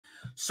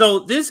So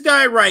this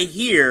guy right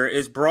here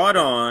is brought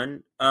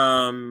on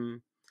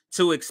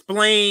to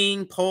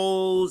explain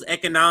polls,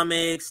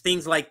 economics,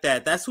 things like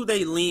that. That's who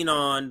they lean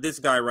on this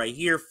guy right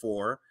here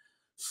for.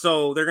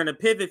 So they're going to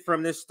pivot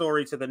from this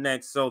story to the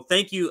next. So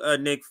thank you,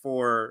 Nick,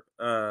 for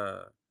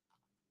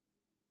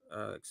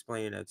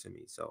explaining that to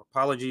me. So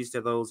apologies to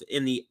those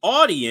in the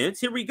audience.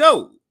 Here we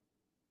go.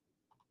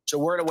 So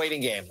we're in a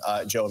waiting game,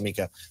 Joe and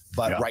Mika.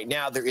 But right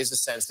now, there is a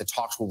sense that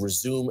talks will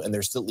resume, and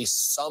there's still at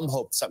least some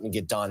hope something can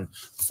get done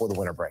before the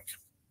winter break.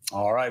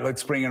 All right,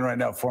 let's bring in right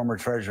now former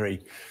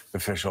Treasury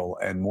official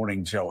and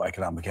Morning Joe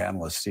economic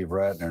analyst Steve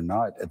Ratner,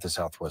 not at the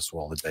Southwest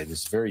Wall today.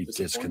 This is very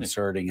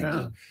disconcerting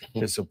and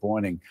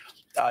disappointing.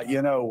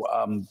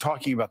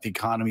 Talking about the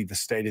economy, the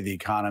state of the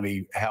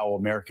economy, how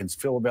Americans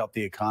feel about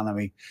the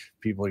economy,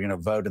 people are going to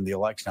vote in the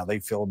election, how they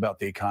feel about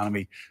the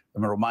economy.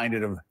 I'm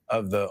reminded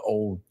of the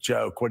old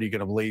joke, what are you going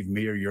to believe,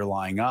 me or your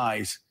lying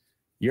eyes?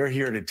 You're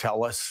here to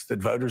tell us that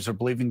voters are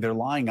believing their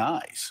lying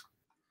eyes.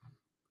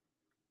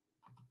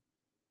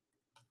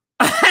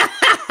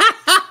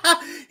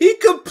 He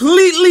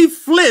completely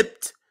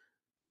flipped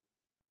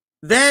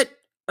that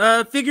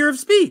figure of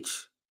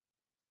speech.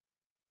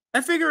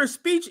 That figure of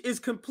speech is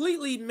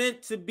completely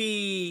meant to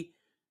be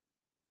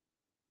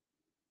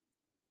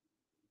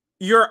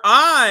your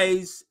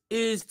eyes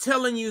is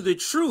telling you the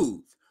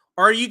truth.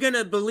 Are you going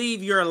to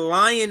believe your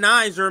lying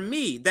eyes or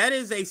me? That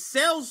is a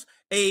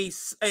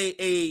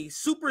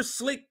super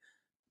slick,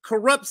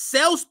 corrupt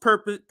sales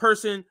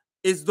person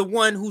is the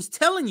one who's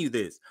telling you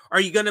this.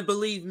 Are you going to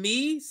believe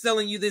me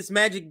selling you this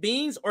magic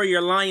beans or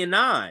your lying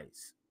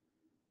eyes?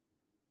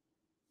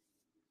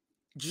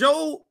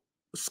 Joe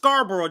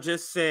Scarborough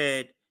just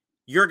said,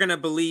 you're going to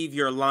believe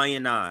your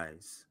lying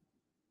eyes.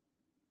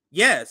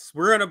 Yes,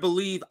 we're going to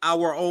believe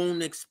our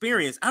own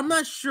experience. I'm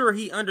not sure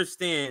he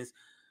understands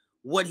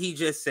what he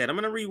just said. I'm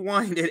going to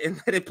rewind it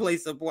and let it play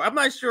some more. I'm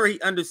not sure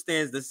he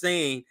understands the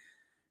saying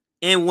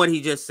and what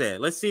he just said.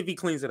 Let's see if he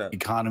cleans it up.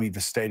 Economy,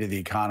 the state of the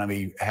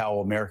economy, how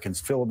Americans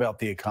feel about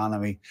the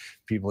economy.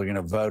 People are going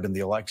to vote in the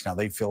election, how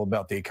they feel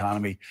about the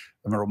economy.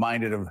 I'm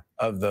reminded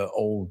of the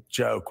old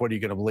joke, what are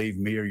you going to believe,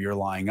 me or your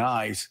lying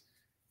eyes?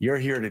 You're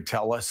here to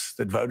tell us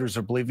that voters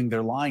are believing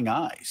their lying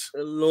eyes.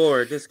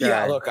 Lord, this guy.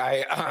 Yeah, look,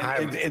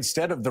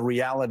 instead of the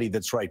reality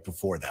that's right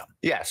before them.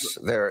 Yes,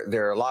 there's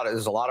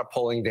a lot of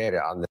polling data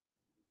on this.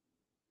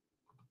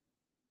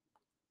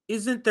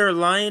 Isn't their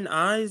lying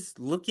eyes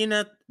looking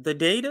at the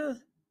data?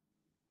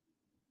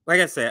 Like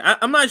I said,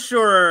 I'm not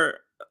sure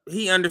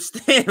he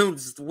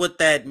understands what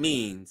that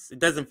means. It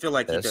doesn't feel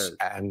like he does.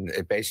 And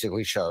it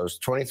basically shows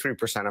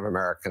 23% of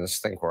Americans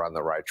think we're on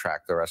the right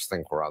track. The rest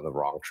think we're on the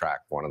wrong track.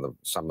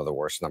 Some of the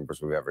worst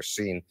numbers we've ever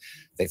seen.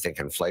 They think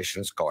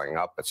inflation is going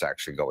up. It's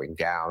actually going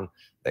down.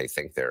 They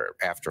think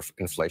after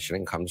inflation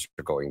incomes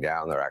are going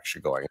down. They're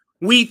actually going up.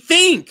 We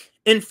think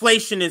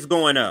inflation is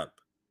going up.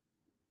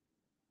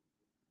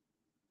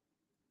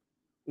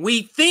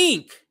 We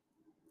think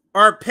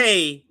our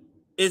pay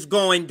is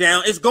going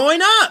down. It's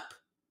going up.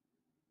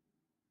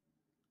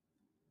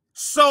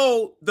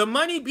 So the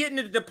money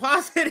getting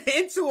deposited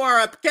into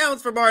our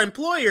accounts from our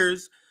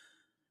employers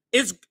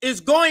is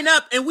going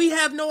up, and we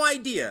have no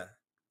idea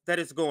that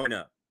it's going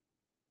up.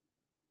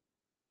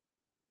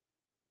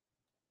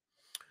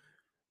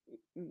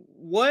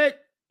 What?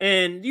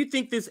 And you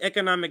think this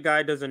economic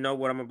guy doesn't know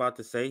what I'm about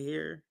to say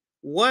here?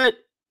 What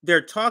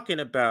they're talking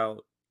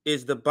about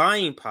is the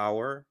buying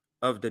power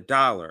of the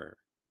dollar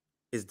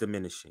is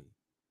diminishing.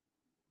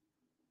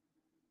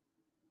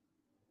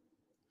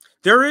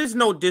 There is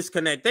no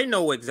disconnect. They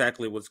know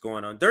exactly what's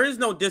going on. There is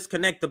no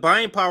disconnect. The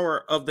buying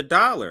power of the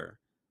dollar.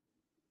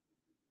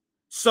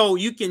 So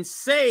you can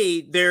say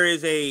there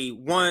is a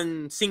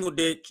one single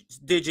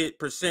digit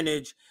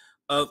percentage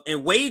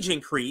in wage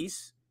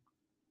increase.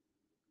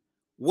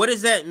 What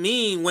does that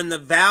mean when the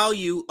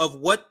value of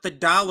what the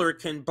dollar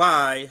can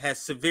buy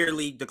has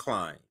severely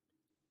declined?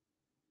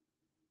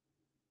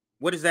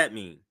 What does that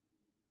mean?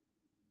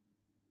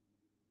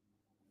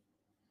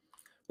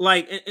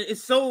 Like,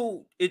 it's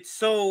so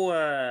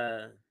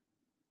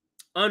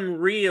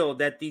unreal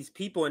that these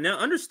people, and now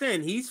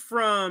understand he's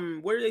from,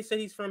 where do they say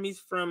he's from? He's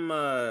from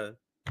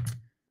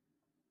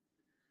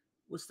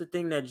what's the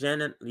thing that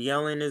Janet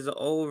Yellen is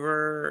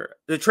over?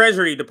 The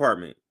Treasury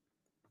Department.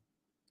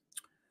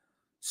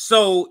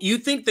 So you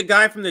think the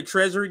guy from the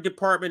Treasury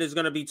Department is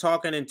going to be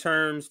talking in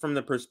terms from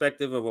the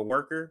perspective of a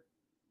worker?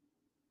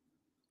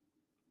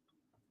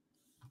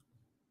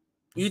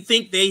 You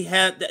think they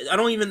have? I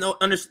don't even know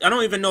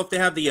if they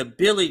have the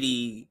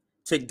ability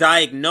to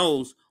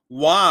diagnose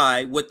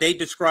why what they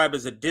describe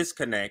as a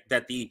disconnect,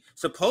 that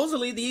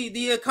supposedly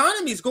the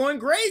economy is going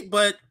great,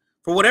 but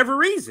for whatever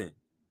reason.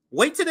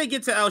 Wait till they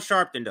get to Al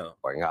Sharpton, though.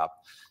 Going up.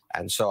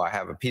 And so I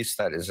have a piece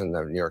that is in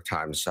the New York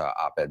Times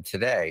op-ed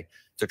today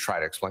to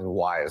try to explain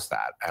why is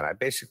that. And I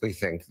basically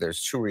think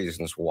there's two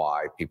reasons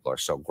why people are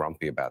so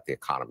grumpy about the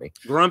economy.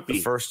 Grumpy. The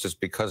first is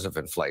because of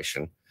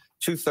inflation.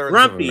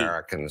 2/3 of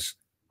Americans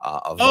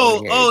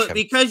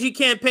because you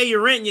can't pay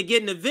your rent and you're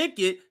getting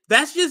evicted.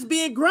 That's just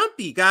being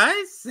grumpy,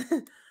 guys.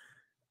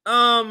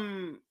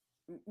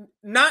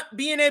 not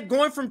being able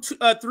going from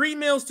 3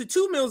 meals to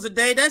 2 meals a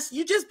day, that's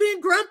you just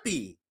being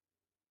grumpy.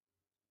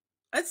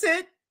 That's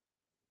it.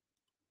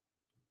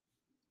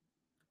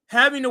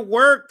 Having to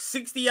work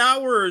 60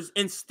 hours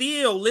and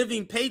still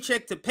living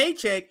paycheck to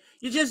paycheck,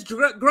 you're just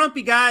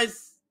grumpy,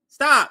 guys.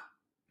 Stop.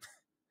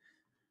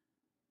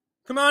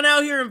 Come on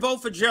out here and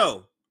vote for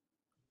Joe.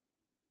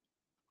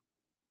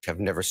 Have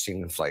never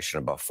seen inflation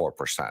above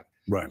 4%.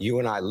 Right. You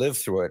and I lived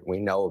through it. We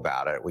know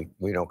about it. We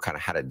know kind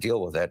of how to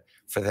deal with it.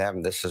 For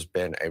them, this has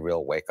been a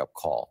real wake-up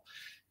call.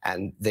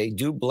 And they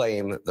do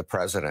blame the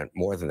president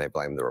more than they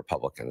blame the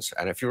Republicans.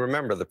 And if you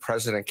remember, the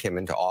president came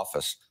into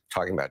office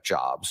talking about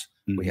jobs.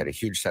 Mm-hmm. We had a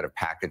huge set of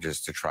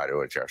packages to try to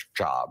address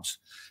jobs.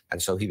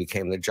 And so he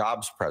became the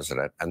jobs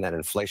president. And then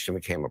inflation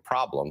became a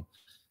problem.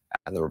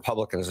 And the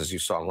Republicans, as you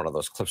saw in one of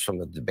those clips from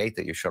the debate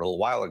that you showed a little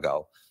while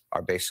ago,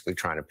 are basically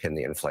trying to pin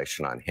the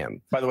inflation on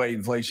him. By the way,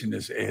 inflation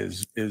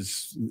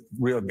is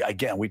real.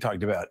 Again, we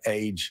talked about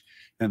age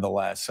in the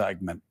last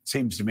segment.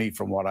 Seems to me,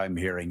 from what I'm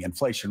hearing,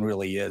 inflation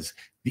really is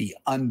the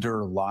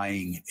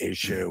underlying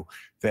issue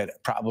that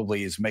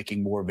probably is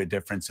making more of a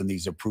difference in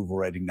these approval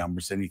rating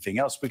numbers than anything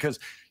else. Because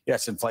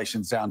yes,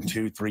 inflation's down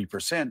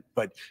 2-3%,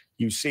 but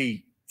you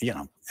see,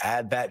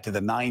 add that to the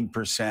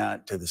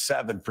 9%, to the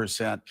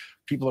 7%.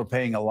 People are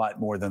paying a lot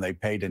more than they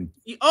paid in.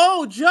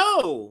 Oh,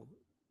 Joe.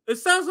 It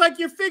sounds like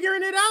you're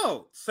figuring it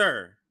out,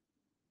 sir.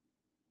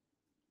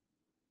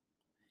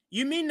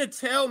 You mean to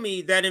tell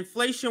me that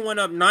inflation went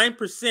up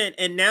 9%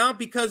 and now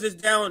because it's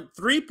down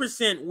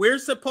 3%, we're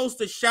supposed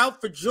to shout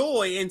for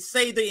joy and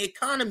say the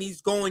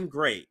economy's going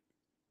great?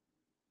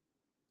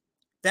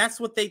 That's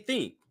what they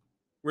think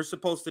we're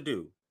supposed to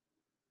do.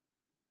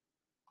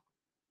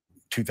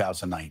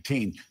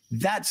 2019.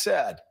 That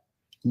said,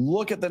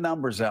 look at the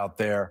numbers out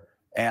there,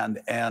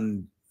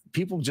 and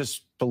people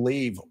just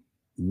believe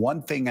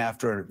one thing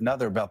after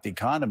another about the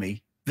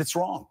economy that's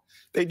wrong.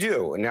 They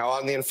do. Now,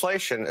 on the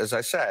inflation, as I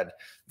said,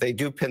 they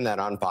do pin that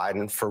on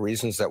Biden for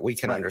reasons that we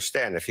can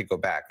understand if you go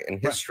back in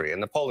history.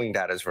 And the polling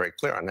data is very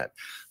clear on that.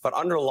 But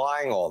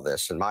underlying all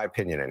this, in my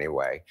opinion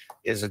anyway,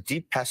 is a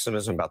deep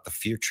pessimism about the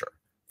future.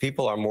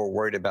 People are more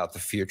worried about the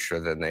future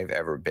than they've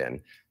ever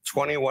been.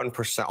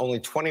 21%, only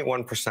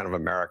 21% of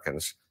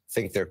Americans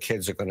think their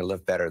kids are going to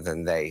live better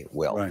than they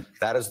will. Right.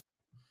 That is.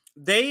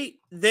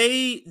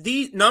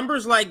 These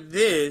numbers like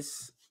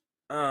this,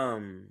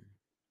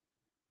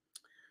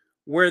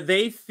 where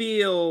they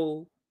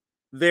feel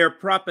their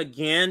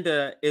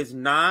propaganda is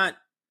not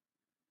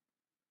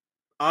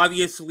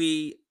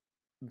obviously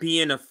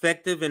being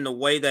effective in the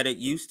way that it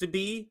used to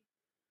be.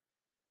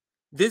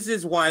 This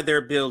is why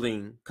they're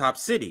building Cop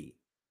City.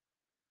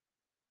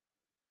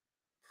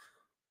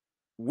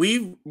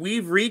 We've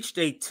reached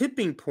a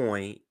tipping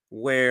point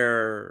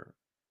where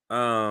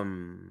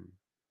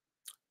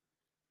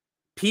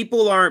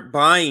people aren't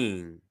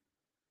buying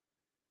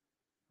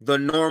the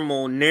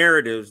normal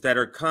narratives that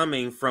are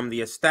coming from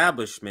the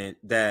establishment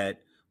that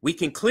we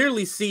can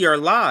clearly see are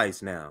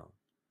lies now.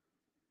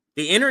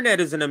 The internet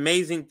is an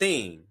amazing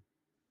thing.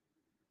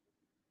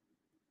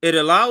 It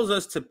allows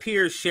us to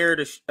peer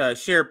to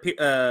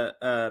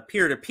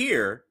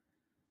peer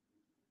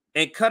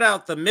and cut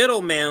out the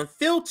middleman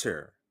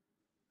filter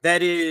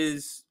that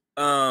is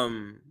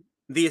the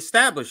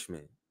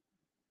establishment.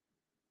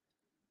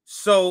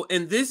 So,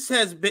 and this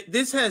has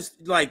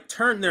like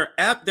turned their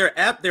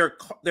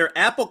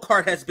Apple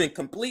cart has been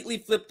completely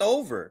flipped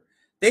over.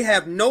 They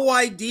have no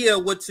idea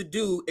what to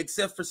do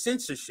except for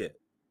censorship.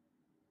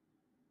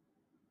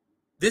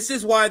 This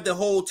is why the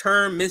whole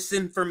term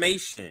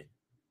misinformation.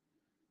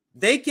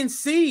 They can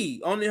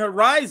see on the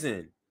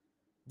horizon,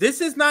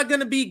 this is not going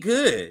to be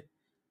good.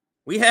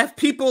 We have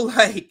people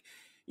like,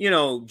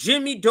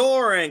 Jimmy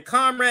Dore and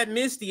Comrade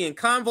Misty and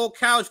Convo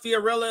Couch,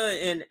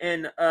 Fiorella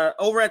and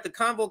over at the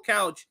Convo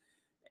Couch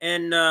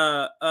and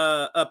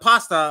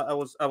Pasta. I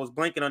was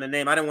blanking on the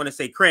name. I didn't want to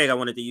say Craig. I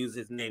wanted to use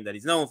his name that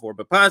he's known for,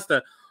 but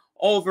Pasta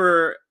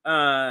over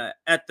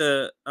at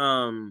the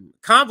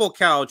Convo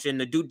Couch and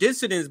the Do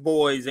Dissidents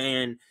boys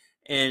and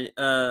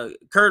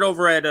Kurt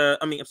over at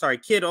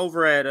Kid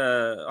over at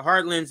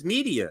Heartlands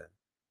Media.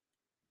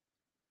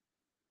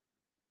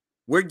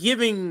 We're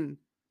giving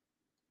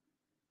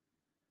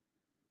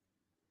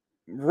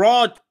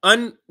raw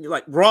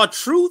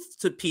truth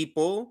to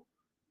people,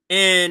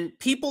 and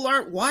people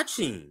aren't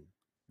watching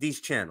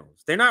these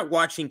channels. They're not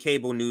watching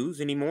cable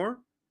news anymore.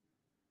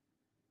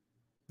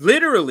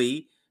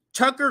 Literally,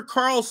 Tucker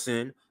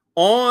Carlson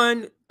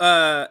on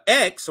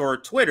X or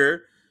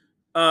Twitter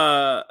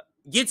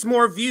gets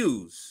more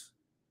views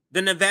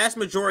than the vast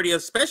majority of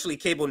especially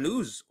cable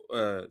news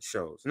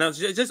shows. Now,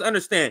 just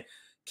understand,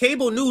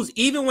 cable news,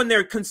 even when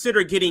they're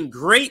considered getting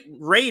great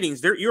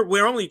ratings,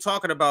 we're only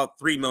talking about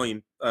 3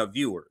 million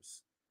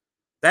viewers.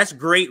 That's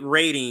great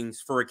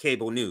ratings for a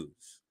cable news.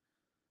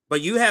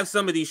 But you have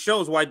some of these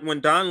shows, like when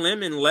Don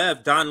Lemon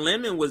left, Don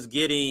Lemon was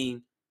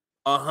getting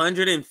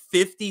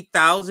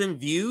 150,000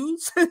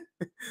 views.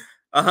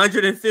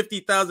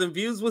 150,000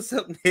 views. What's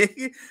up,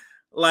 Nick?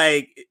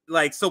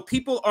 Like, so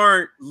people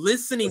aren't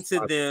listening to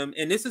them,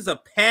 and this is a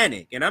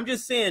panic. And I'm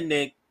just saying,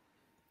 Nick,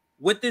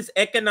 with this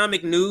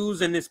economic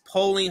news and this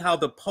polling, how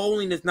the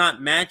polling is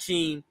not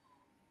matching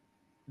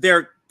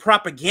their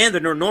propaganda,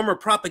 their normal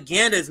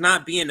propaganda is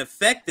not being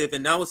effective.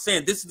 And I was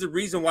saying this is the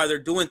reason why they're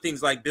doing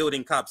things like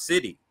building Cop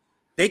City.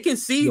 They can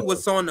see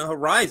what's on the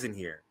horizon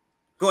here.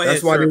 Go ahead.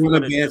 That's why sir, they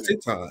want to ban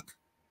TikTok.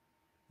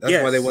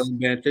 That's why they Yes. want to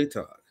ban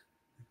TikTok.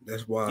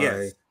 That's why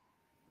Yes.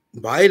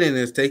 Biden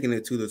is taking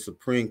it to the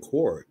Supreme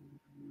Court,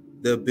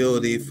 the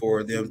ability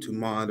for them to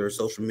monitor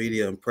social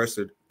media and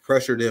pressure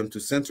them to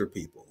censor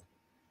people.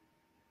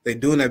 They're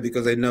doing that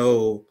because they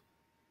know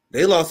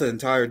they lost an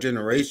entire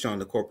generation on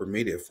the corporate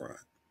media front.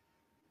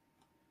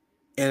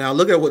 And I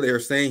look at what they were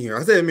saying here.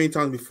 I said it many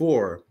times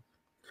before.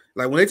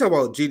 Like when they talk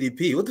about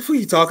GDP, what the fuck are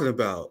you talking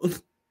about?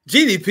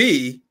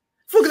 GDP?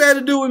 What fuck that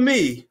to do with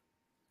me?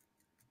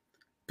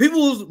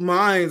 People's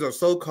minds are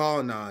so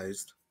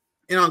colonized.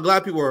 And I'm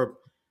glad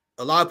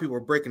a lot of people are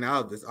breaking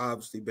out of this,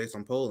 obviously, based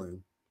on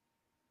polling,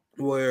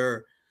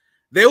 where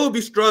they will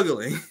be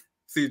struggling,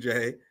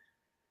 CJ.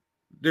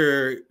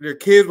 Their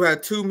kids will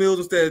have 2 meals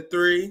instead of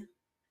 3.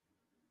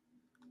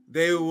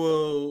 They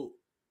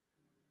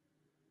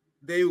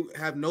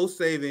have no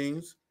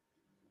savings,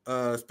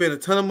 spend a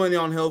ton of money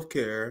on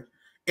healthcare.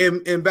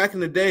 And back in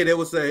the day, they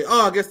would say,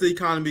 oh, I guess the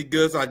economy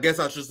good, so I guess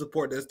I should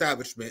support the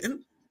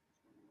establishment.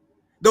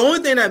 The only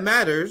thing that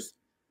matters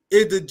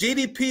is the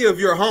GDP of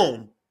your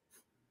home,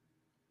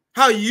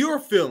 how you're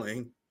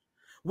feeling.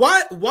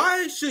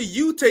 Why should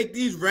you take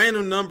these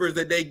random numbers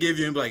that they give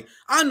you and be like,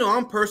 I know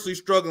I'm personally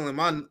struggling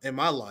in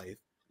my life.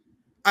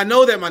 I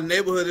know that my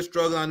neighborhood is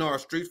struggling. I know our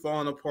streets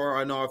falling apart.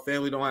 I know our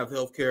family don't have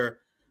health care.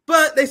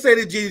 But they say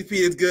the GDP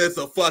is good,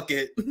 so fuck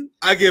it.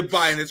 I give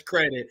Biden his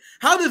credit.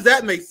 How does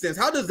that make sense?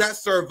 How does that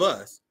serve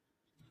us?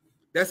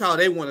 That's how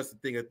they want us to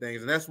think of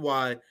things. And that's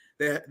why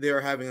they're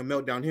having a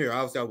meltdown here.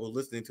 Obviously, I was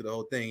listening to the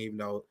whole thing, even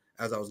though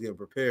as I was getting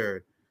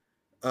prepared.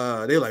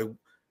 They're like,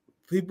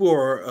 people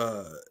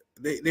are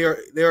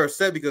they're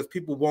upset because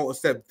people won't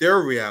accept their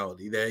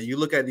reality. That you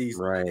look at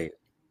these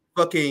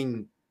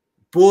fucking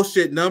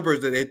bullshit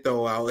numbers that they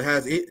throw out.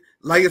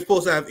 Like it's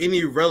supposed to have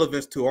any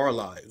relevance to our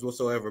lives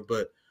whatsoever.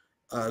 But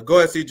go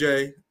ahead,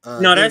 CJ.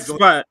 No, that's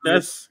fine.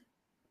 That's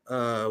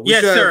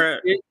yes, sir.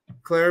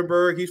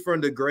 Clarenberg, he's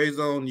from the Gray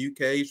Zone,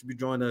 UK. He should be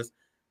joining us,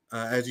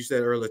 as you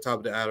said earlier, top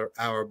of the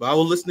hour. But I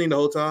was listening the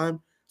whole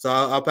time, so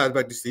I'll pass it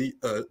back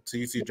to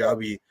you, CJ. I'll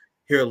be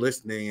here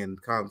listening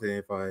and commenting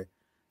if I find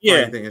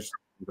anything interesting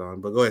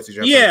on. But go ahead,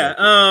 CJ.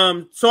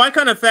 Yeah. So I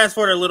kind of fast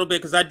forward a little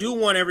bit because I do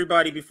want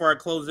everybody before I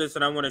close this,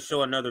 and I want to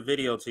show another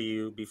video to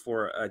you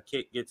before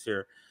Kit gets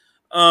here.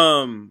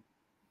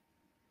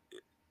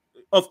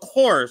 Of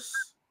course,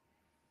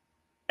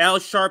 Al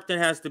Sharpton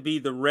has to be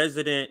the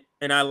resident,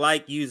 and I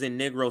like using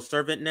Negro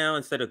servant now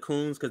instead of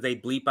coons because they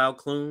bleep out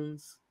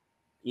coons.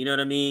 You know what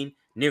I mean?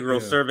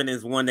 Negro servant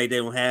is one they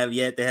don't have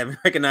yet. They haven't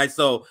recognized.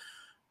 So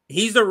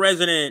he's the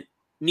resident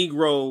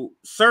Negro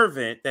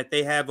servant that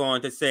they have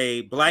on to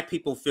say black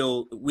people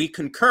feel we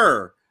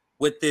concur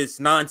with this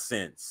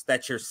nonsense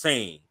that you're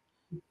saying.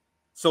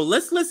 So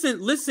let's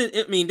listen.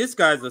 I mean, this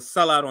guy's a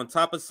sellout on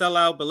top of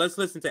sellout, but let's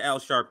listen to Al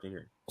Sharpton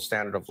here.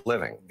 Standard of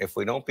living. If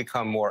we don't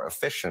become more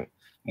efficient,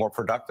 more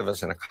productive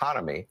as an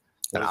economy,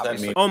 then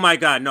obviously. Oh my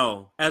God,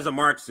 no! As a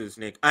Marxist,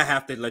 Nick, I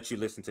have to let you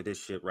listen to this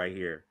shit right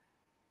here.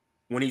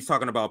 When he's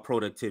talking about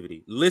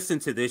productivity, listen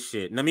to this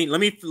shit. Let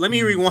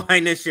me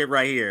rewind this shit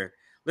right here.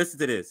 Listen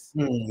to this.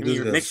 Let me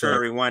make sure I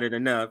rewind it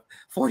enough.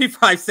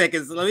 45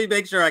 seconds. Let me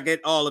make sure I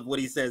get all of what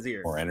he says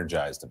here. More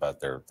energized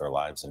about their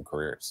lives and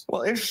careers.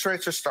 Well, interest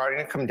rates are starting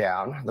to come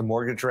down. The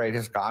mortgage rate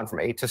has gone from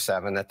 8 to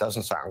 7. That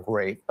doesn't sound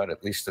great, but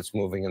at least it's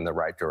moving in the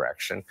right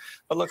direction.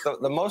 But look,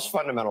 the most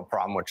fundamental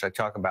problem, which I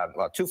talk about,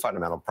 well, 2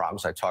 fundamental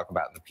problems I talk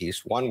about in the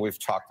piece. One we've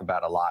talked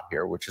about a lot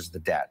here, which is the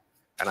debt.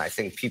 And I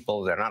think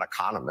people, they're not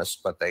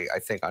economists, but they, I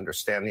think,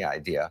 understand the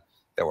idea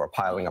that we're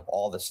piling up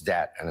all this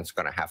debt and it's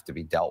going to have to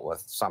be dealt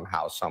with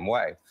somehow, some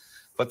way.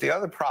 But the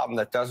other problem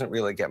that doesn't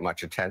really get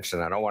much attention,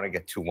 I don't want to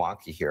get too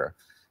wonky here,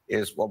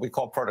 is what we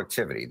call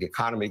productivity, the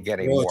economy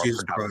getting more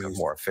productive,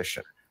 more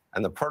efficient.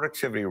 And the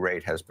productivity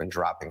rate has been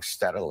dropping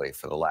steadily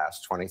for the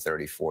last 20,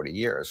 30, 40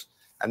 years.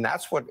 And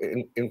that's what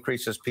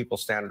increases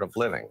people's standard of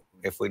living.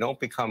 If we don't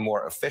become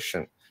more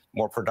efficient,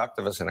 more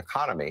productive as an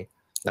economy,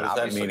 what does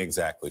that mean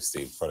exactly,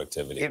 Steve,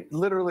 productivity? It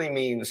literally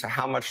means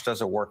how much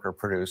does a worker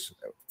produce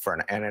for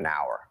an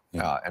hour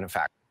in a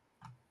factory.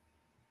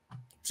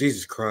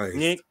 Jesus Christ.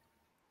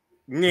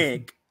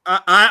 Nick,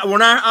 I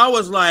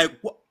was like,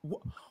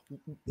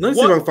 let's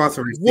see if I can find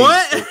some receipts.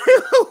 What?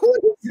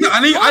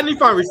 I need to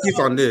find receipts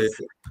on this.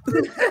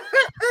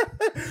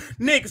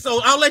 Nick,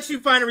 so I'll let you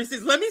find the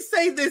receipts. Let me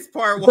say this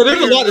part. But there's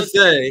a lot to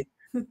say.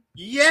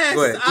 Yes,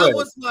 go ahead. I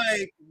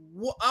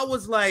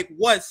was like,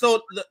 what?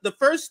 So the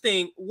first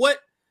thing, what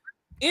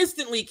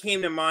instantly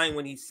came to mind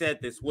when he said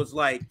this was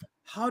like,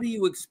 how do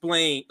you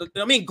explain?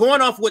 I mean,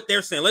 going off what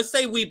they're saying, let's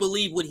say we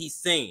believe what he's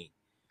saying,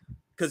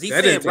 because he's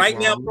saying right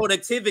now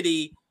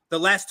productivity the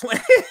last 20,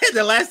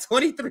 the last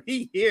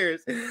 23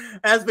 years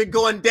has been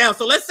going down.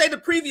 So let's say the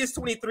previous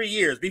 23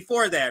 years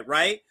before that,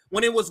 right?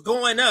 When it was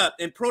going up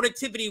and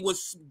productivity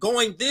was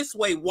going this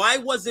way, why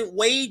wasn't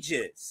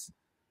wages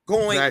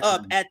going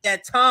up at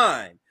that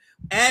time?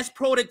 As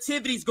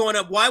productivity is going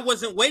up, why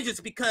wasn't wages?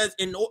 Because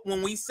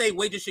when we say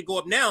wages should go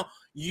up now,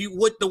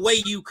 the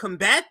way you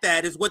combat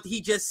that is what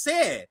he just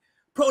said.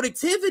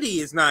 Productivity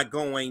is not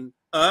going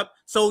up,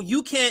 so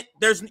you can't.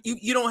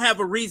 You don't have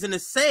a reason to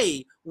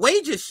say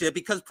wages should,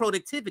 because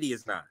productivity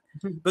is not.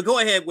 But go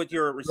ahead with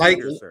your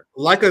response, sir.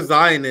 Like a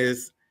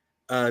Zionist,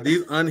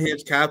 these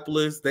unhinged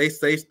capitalists, they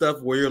say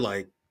stuff where you're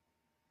like,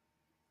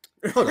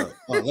 hold up,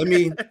 let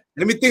me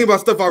think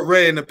about stuff I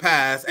read in the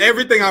past.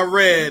 Everything I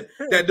read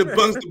that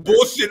debunks the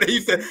bullshit that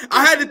you said.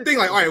 I had to think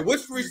like, all right,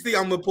 which receipt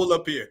I'm gonna pull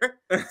up here?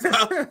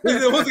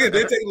 So, once again,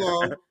 they take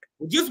long.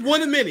 Just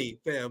one a many,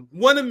 fam.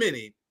 One a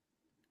many.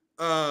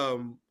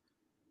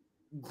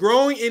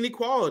 Growing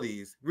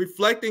inequalities,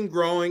 reflecting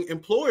growing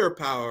employer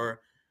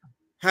power,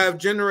 have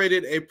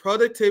generated a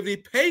productivity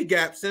pay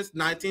gap since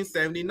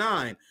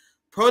 1979.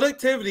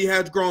 Productivity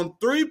has grown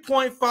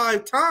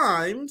 3.5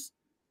 times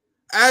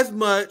as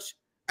much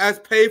as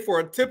pay for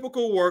a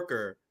typical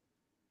worker.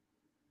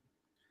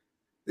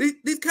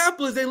 These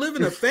capitalists, they live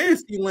in a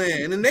fantasy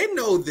land, and they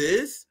know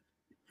this.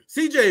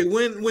 CJ,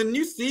 when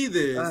you see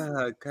this,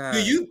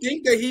 do you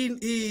think that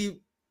he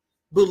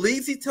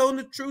believes he's telling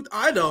the truth?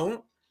 I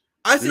don't.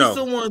 I see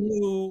someone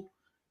who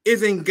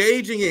is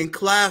engaging in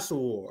class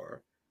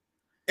war.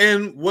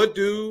 And what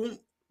do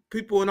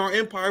people in our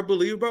empire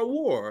believe about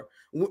war?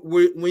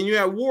 When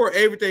you're at war,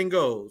 everything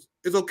goes.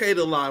 It's okay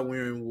to lie when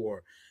you're in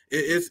war.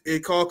 It's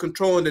called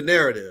controlling the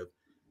narrative.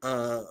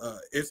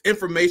 It's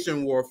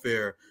information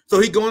warfare.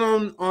 So he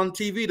going on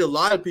TV to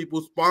lie to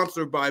people,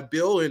 sponsored by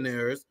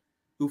billionaires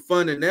who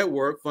fund the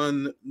network,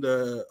 fund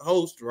the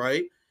host,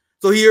 right?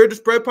 So he here to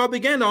spread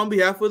propaganda on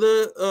behalf of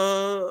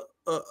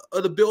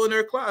the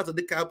billionaire class, of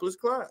the capitalist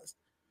class.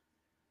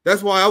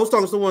 That's why I was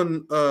talking to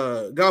someone,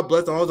 God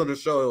bless them, I was on the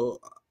show.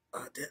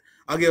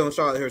 I'll get on a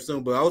shout out here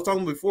soon, but I was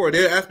talking before.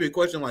 They asked me a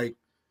question like,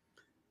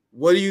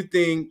 what do you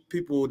think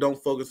people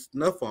don't focus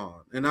enough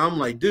on? And I'm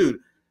like, dude,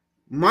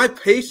 my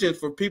patience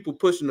for people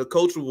pushing the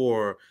culture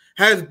war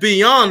has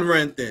beyond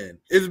rent thin.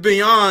 It's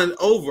beyond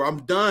over.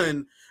 I'm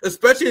done,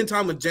 especially in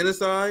time of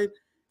genocide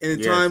and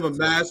in time of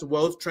mass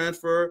wealth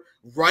transfer.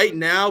 Right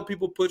now,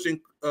 people pushing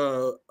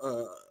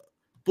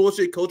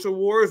bullshit culture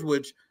wars,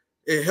 which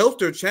it helps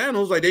their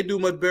channels. Like, they do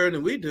much better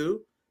than we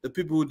do. The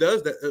people who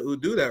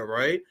do that,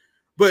 right?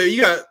 But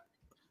you got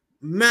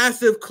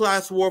massive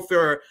class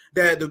warfare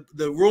that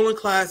the ruling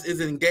class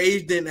is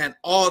engaged in at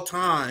all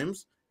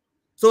times.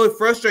 So it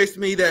frustrates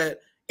me that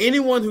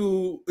anyone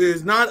who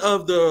is not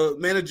of the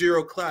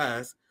managerial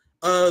class,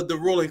 of the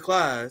ruling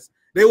class,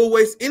 they will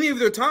waste any of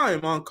their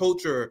time on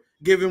culture,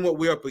 given what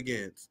we're up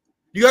against.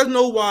 You guys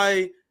know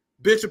why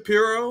Ben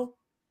Shapiro,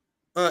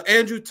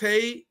 Andrew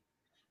Tate,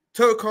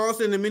 Tucker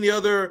Carlson, and many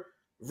other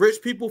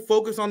rich people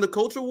focus on the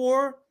culture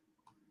war?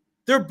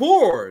 They're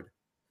bored.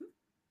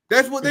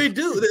 That's what they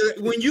do.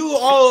 When you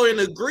all are in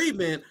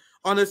agreement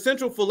on a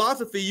central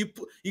philosophy,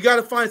 you got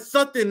to find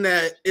something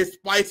that is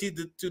spicy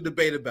to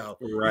debate about.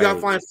 Right. You got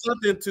to find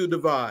something to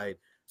divide.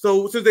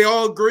 So since they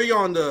all agree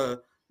on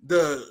the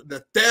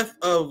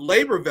theft of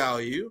labor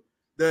value,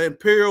 the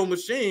imperial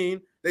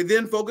machine, they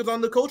then focus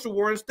on the culture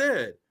war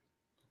instead.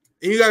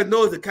 And you got to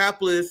know, as a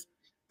capitalist,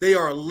 they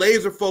are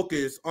laser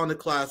focused on the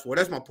class war.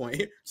 That's my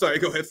point. Sorry,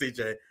 go ahead,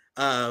 CJ.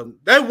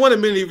 That one of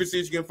many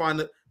receipts you can find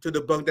to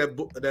debunk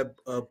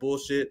that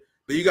bullshit.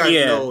 But you guys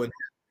know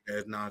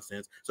it's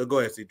nonsense. So go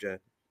ahead, CJ.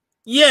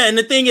 Yeah, and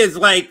the thing is,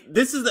 like,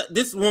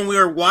 this when we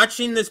are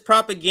watching this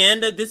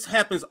propaganda, this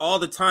happens all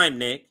the time,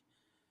 Nick.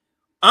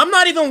 I'm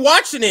not even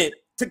watching it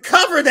to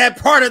cover that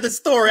part of the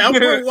story.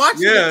 We're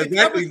watching it to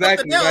cover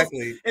something else,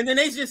 and then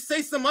they just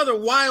say some other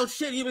wild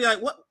shit. You'll be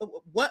like,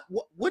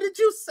 what did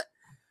you say?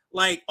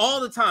 Like, all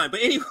the time.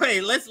 But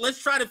anyway,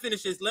 let's try to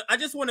finish this. I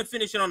just want to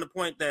finish it on the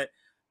point that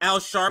Al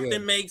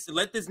Sharpton makes.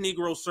 Let this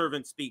Negro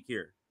servant speak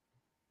here.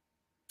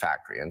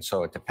 Factory. And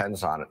so it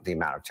depends on the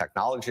amount of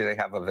technology they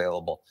have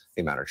available,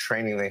 the amount of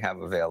training they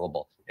have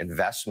available,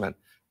 investment,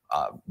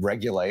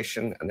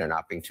 regulation, and there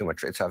not being too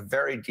much. It's a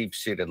very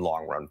deep-seated,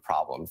 long-run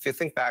problem. If you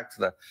think back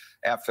to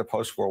after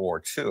post-World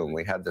War II, and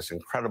we had this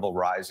incredible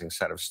rising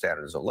set of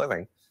standards of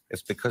living,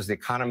 it's because the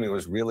economy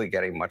was really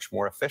getting much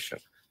more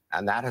efficient.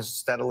 And that has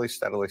steadily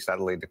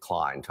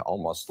declined to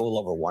almost a little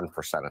over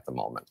 1% at the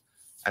moment.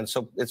 And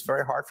so it's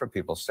very hard for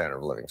people's standard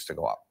of living to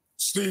go up.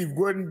 Steve,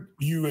 wouldn't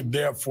you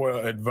therefore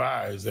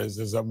advise,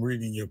 as I'm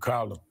reading your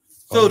column?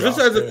 So just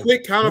as a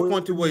quick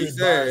counterpoint to what he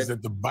said,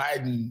 that the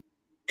Biden,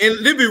 and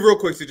it'll be real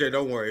quick, CJ,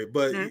 don't worry.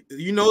 But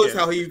you notice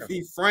how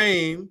he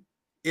framed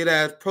it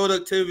as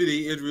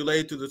productivity is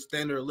related to the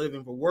standard of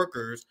living for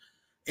workers.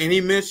 And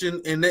he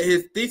mentioned, and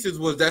his thesis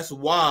was that's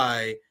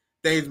why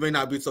things may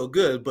not be so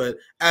good. But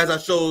as I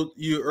showed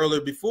you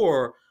earlier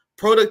before,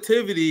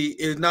 productivity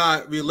is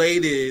not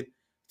related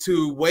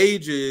to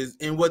wages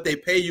and what they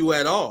pay you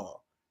at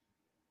all.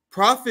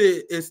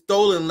 Profit is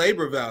stolen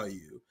labor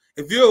value.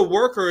 If you're a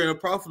worker in a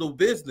profitable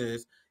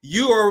business,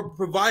 you are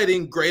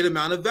providing great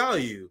amount of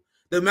value.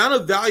 The amount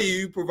of value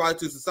you provide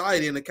to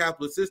society in the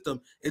capitalist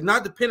system is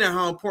not dependent on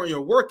how important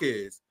your work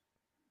is.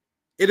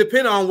 It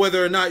depends on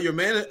whether or not your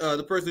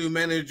the person who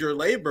managed your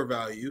labor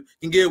value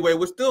can get away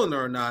with stealing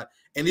or not.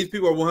 And these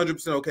people are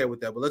 100% okay with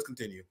that. But let's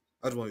continue.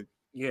 I just want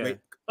to make.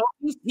 Oh,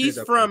 he's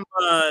from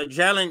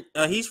Jalen.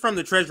 He's from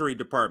the Treasury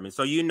Department,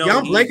 so you know. Yeah,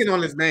 I'm blanking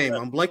on his name.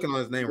 I'm blanking on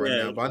his name right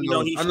now, but I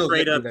know he's I know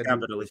straight exactly up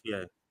capitalist.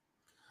 Yeah.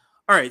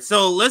 All right,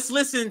 so let's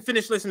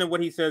finish listening to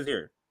what he says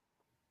here.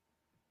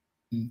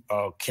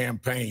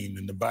 Campaign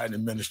in the Biden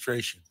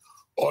administration,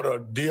 or to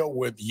deal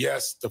with,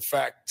 yes, the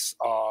facts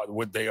are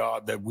what they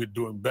are, that we're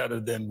doing better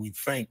than we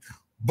think,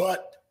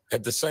 but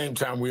at the same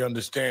time, we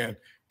understand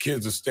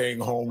kids are staying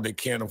home, they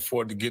can't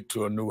afford to get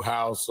to a new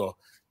house, or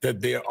that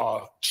there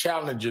are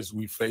challenges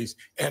we face,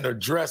 and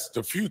address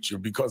the future.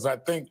 Because I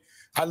think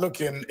I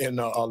look in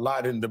a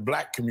lot in the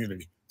Black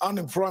community.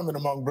 Unemployment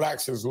among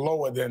Blacks is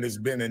lower than it's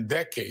been in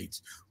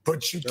decades,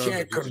 but you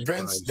can't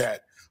convince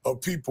that of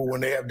people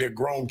when they have their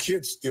grown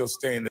kids still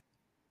staying.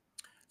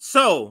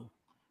 So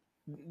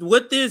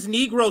what this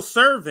Negro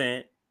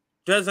servant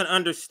doesn't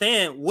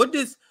understand,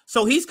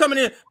 so he's coming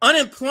in,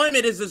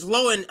 unemployment is as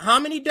low in how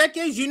many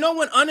decades? You know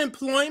when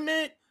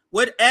unemployment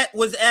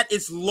was at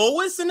its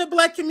lowest in the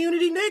Black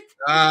community, Nick?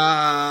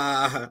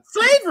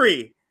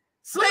 Slavery.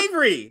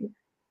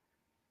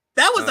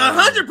 That was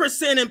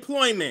 100%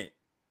 employment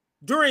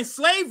during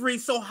slavery.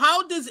 So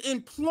how does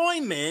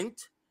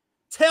employment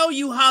tell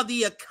you how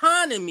the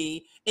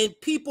economy in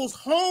people's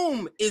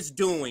home is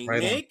doing,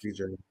 Nick?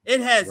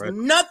 It has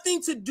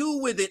nothing to do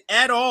with it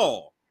at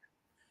all.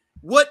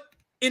 What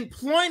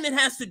employment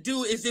has to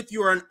do is if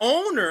you're an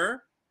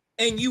owner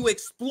and you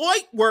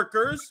exploit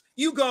workers,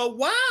 you go,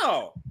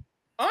 wow,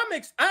 I'm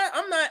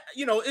not,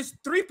 it's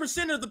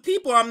 3% of the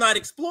people I'm not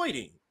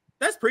exploiting.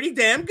 That's pretty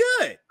damn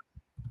good.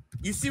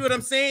 You see what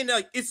I'm saying?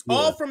 Like, it's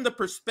all from the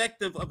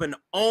perspective of an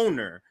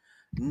owner,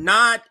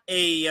 not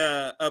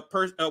a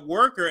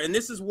worker. And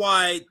this is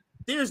why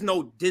there's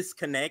no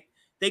disconnect.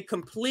 They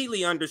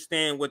completely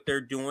understand what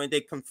they're doing.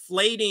 They're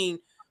conflating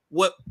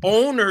what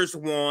owners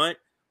want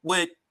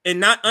and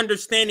not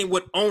understanding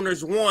what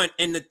owners want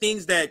and the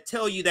things that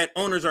tell you that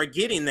owners are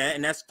getting that.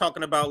 And that's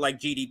talking about like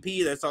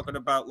GDP. That's talking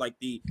about like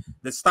the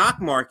stock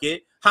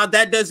market, how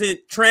that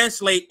doesn't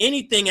translate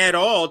anything at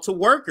all to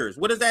workers.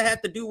 What does that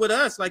have to do with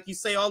us? Like you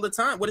say all the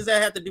time, what does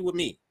that have to do with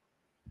me?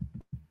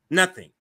 Nothing.